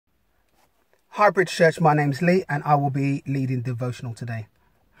Hi Bridge Church, my name's Lee and I will be leading Devotional today.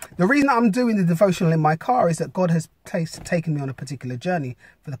 The reason I'm doing the Devotional in my car is that God has taken me on a particular journey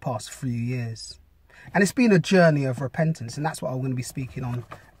for the past few years. And it's been a journey of repentance, and that's what I'm going to be speaking on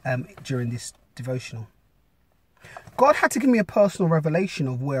during this Devotional. God had to give me a personal revelation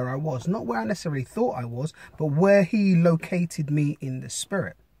of where I was, not where I necessarily thought I was, but where he located me in the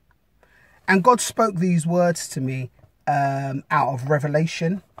Spirit. And God spoke these words to me out of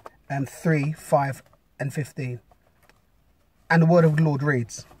Revelation 3, 5 and 15. And the word of the Lord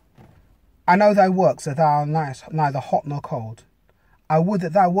reads, I know thy works, that thou art neither hot nor cold. I would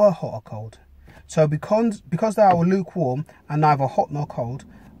that thou were hot or cold. So because thou art lukewarm and neither hot nor cold,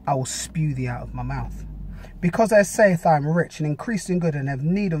 I will spew thee out of my mouth. Because thou sayest, I am rich and increased in good and have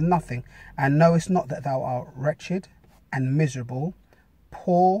need of nothing, and knowest not that thou art wretched and miserable,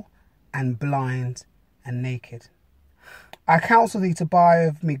 poor and blind and naked. I counsel thee to buy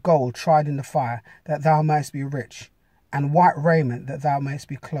of me gold tried in the fire, that thou mayest be rich, and white raiment, that thou mayest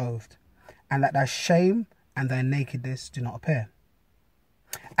be clothed, and that thy shame and thy nakedness do not appear.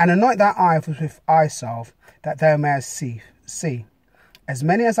 And anoint thy eyes with eye salve, that thou mayest see. As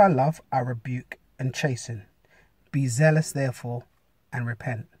many as I love, I rebuke and chasten. Be zealous, therefore, and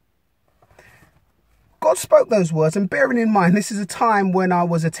repent. God spoke those words, and bearing in mind, this is a time when I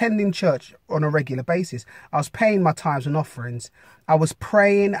was attending church on a regular basis. I was paying my tithes and offerings. I was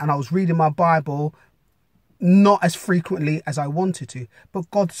praying and I was reading my Bible, not as frequently as I wanted to. But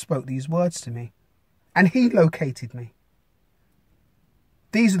God spoke these words to me, and he located me.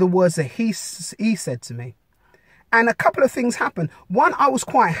 These are the words that he said to me. And a couple of things happened. One, I was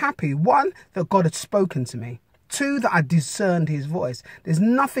quite happy. One, that God had spoken to me. Two, that I discerned his voice. There's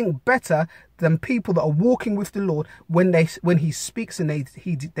nothing better than people that are walking with the Lord when he speaks and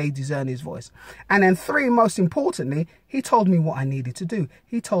they discern his voice. And then three, most importantly, he told me what I needed to do.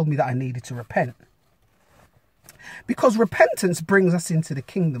 He told me that I needed to repent. Because repentance brings us into the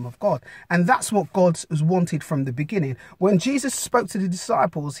kingdom of God. And that's what God has wanted from the beginning. When Jesus spoke to the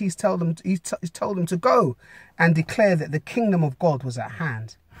disciples, he told them to go and declare that the kingdom of God was at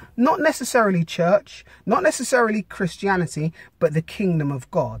hand. Not necessarily church, not necessarily Christianity, but the kingdom of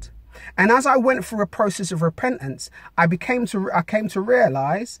God. And as I went through a process of repentance, I came to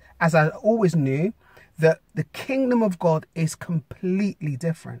realize, as I always knew, that the kingdom of God is completely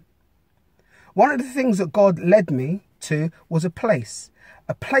different. One of the things that God led me to was a place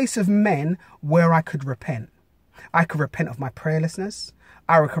of men where I could repent. I could repent of my prayerlessness.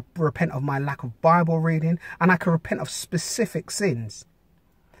 I could repent of my lack of Bible reading, and I could repent of specific sins.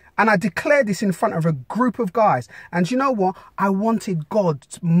 And I declared this in front of a group of guys. And you know what? I wanted God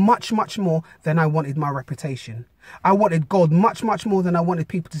much, much more than I wanted my reputation. I wanted God much, much more than I wanted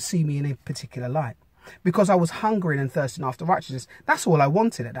people to see me in a particular light. Because I was hungering and thirsting after righteousness. That's all I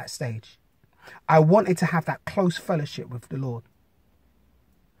wanted at that stage. I wanted to have that close fellowship with the Lord.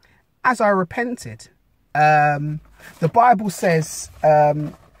 As I repented, the Bible says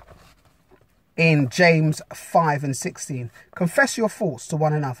in James 5 and 16, confess your faults to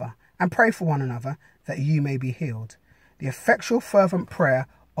one another and pray for one another that you may be healed. The effectual fervent prayer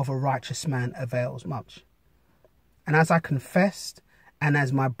of a righteous man avails much. And as I confessed, and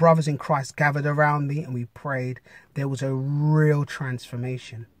as my brothers in Christ gathered around me and we prayed, there was a real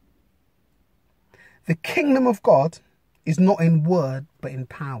transformation. The kingdom of God is not in word, but in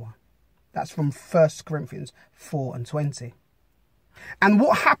power. That's from 1 Corinthians 4 and 20. And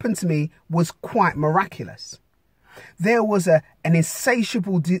what happened to me was quite miraculous. There was an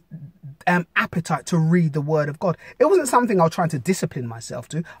insatiable appetite to read the word of God. It wasn't something I was trying to discipline myself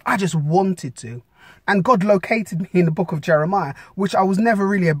to. I just wanted to. And God located me in the book of Jeremiah, which I was never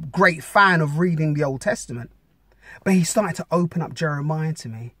really a great fan of reading the Old Testament. But he started to open up Jeremiah to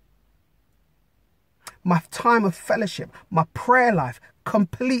me. My time of fellowship, my prayer life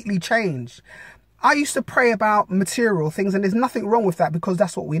completely changed. I used to pray about material things, and there's nothing wrong with that because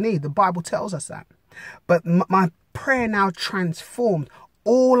that's what we need. The Bible tells us that. But my prayer now transformed.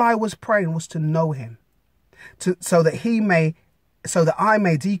 All I was praying was to know him, so that I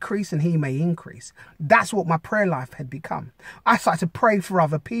may decrease and he may increase. That's what my prayer life had become. I started to pray for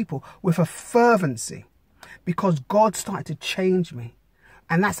other people with a fervency because God started to change me.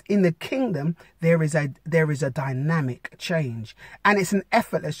 And that's in the kingdom, there is a dynamic change. And it's an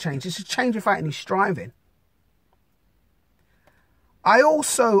effortless change. It's a change without any striving. I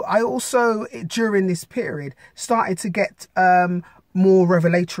also, during this period, started to get more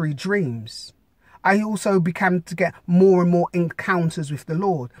revelatory dreams. I also began to get more and more encounters with the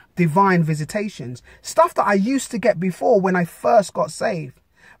Lord, divine visitations, stuff that I used to get before when I first got saved.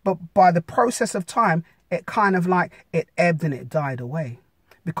 But by the process of time, it kind of like it ebbed and it died away.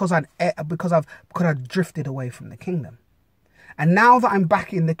 because I'd drifted away from the kingdom. And now that I'm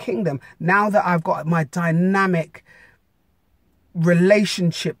back in the kingdom, now that I've got my dynamic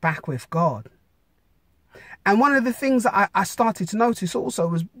relationship back with God. And one of the things that I started to notice also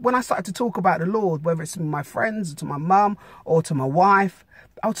was when I started to talk about the Lord, whether it's to my friends, or to my mum, or to my wife,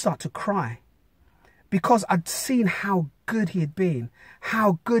 I would start to cry. Because I'd seen how good he had been,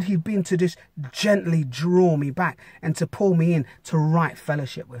 how good he'd been to just gently draw me back and to pull me in to right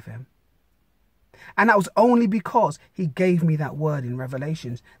fellowship with him. And that was only because he gave me that word in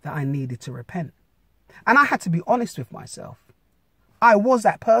Revelations that I needed to repent. And I had to be honest with myself. I was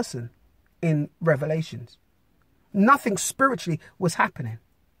that person in Revelations. Nothing spiritually was happening.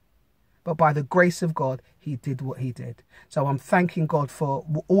 But by the grace of God, he did what he did. So I'm thanking God for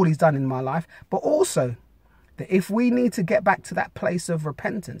all he's done in my life. But also that if we need to get back to that place of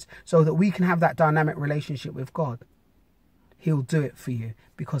repentance so that we can have that dynamic relationship with God, he'll do it for you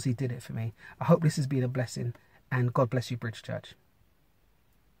because he did it for me. I hope this has been a blessing, and God bless you, Bridge Church.